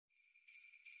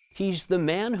He's the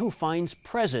man who finds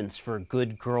presents for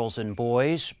good girls and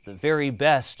boys, the very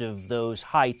best of those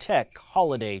high-tech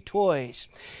holiday toys.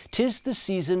 'Tis the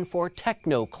season for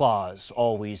Techno Claus,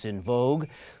 always in vogue,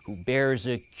 who bears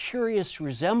a curious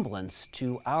resemblance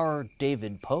to our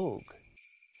David Pogue.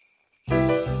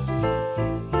 I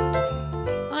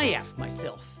ask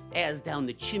myself, as down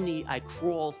the chimney I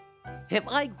crawl, have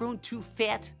I grown too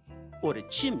fat, or the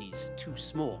chimney's too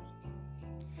small?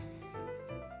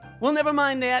 Well, never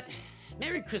mind that.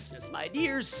 Merry Christmas, my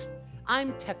dears.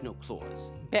 I'm Techno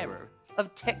Claus, bearer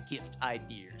of tech gift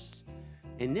ideas.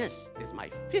 And this is my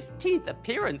 15th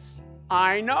appearance.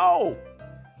 I know!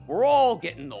 We're all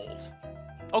getting old.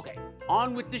 Okay,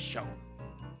 on with the show.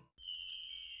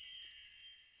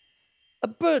 A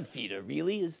bird feeder,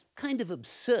 really, is kind of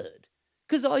absurd,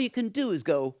 because all you can do is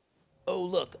go, oh,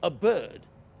 look, a bird.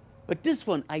 But this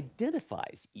one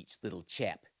identifies each little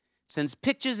chap, sends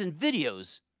pictures and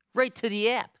videos right to the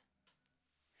app.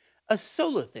 A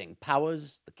solar thing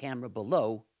powers the camera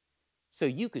below, so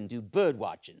you can do bird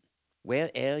watching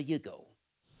where'er you go.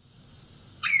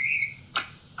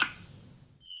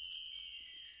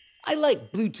 I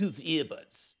like Bluetooth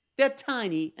earbuds. They're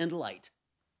tiny and light,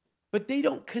 but they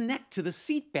don't connect to the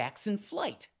seat backs in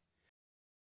flight.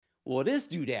 Well, this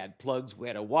doodad plugs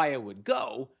where the wire would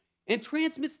go and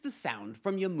transmits the sound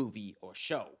from your movie or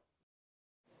show.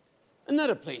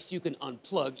 Another place you can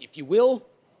unplug, if you will,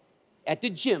 at the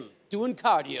gym, doing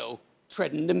cardio,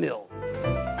 treading the mill.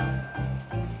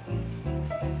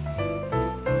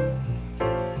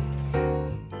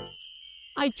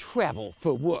 I travel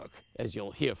for work, as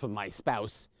you'll hear from my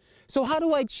spouse. So how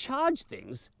do I charge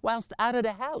things whilst out of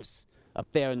the house?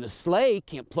 Up there in the sleigh,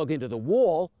 can't plug into the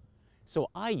wall,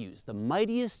 so I use the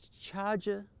mightiest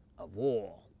charger of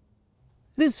all.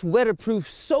 This weatherproof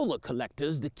solar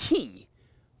collector's the key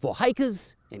for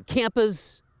hikers and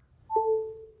campers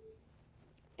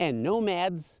and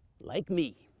nomads like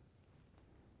me.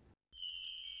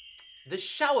 The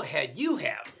shower head you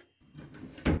have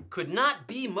could not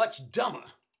be much dumber.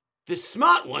 This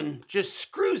smart one just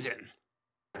screws in.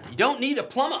 You don't need a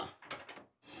plumber.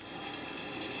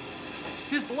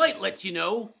 This light lets you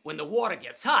know when the water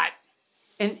gets hot.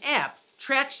 An app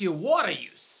tracks your water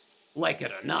use, like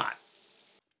it or not.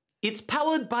 It's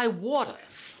powered by water.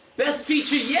 Best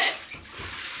feature yet.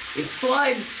 It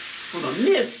slides from a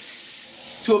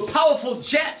mist to a powerful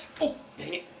jet. Oh,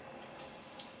 dang it.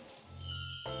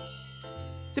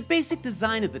 The basic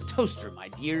design of the toaster, my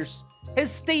dears, has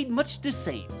stayed much the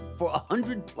same for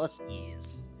 100+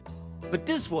 years. But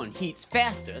this one heats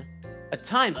faster, a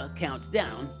timer counts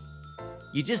down,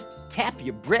 you just tap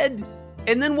your bread,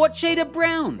 and then what shade of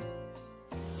brown?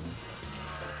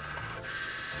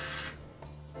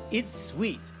 It's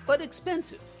sweet, but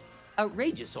expensive.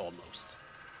 Outrageous almost.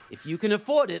 If you can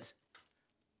afford it,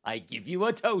 I give you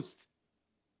a toast.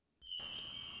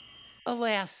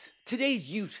 Alas,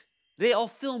 today's youth, they all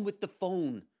film with the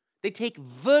phone. They take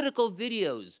vertical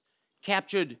videos,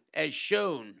 captured as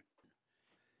shown.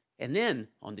 And then,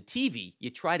 on the TV, you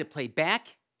try to play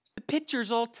back, the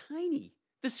picture's all tiny.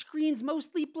 The screen's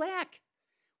mostly black.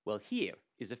 Well, here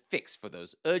is a fix for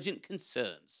those urgent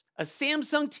concerns. A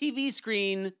Samsung TV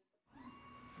screen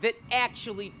that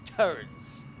actually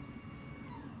turns.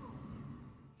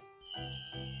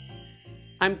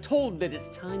 I'm told that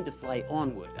it's time to fly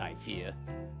onward, I fear.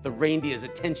 The reindeer's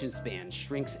attention span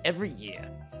shrinks every year.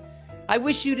 I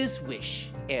wish you this wish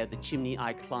ere the chimney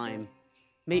I climb.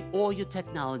 May all your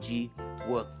technology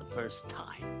work the first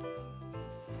time.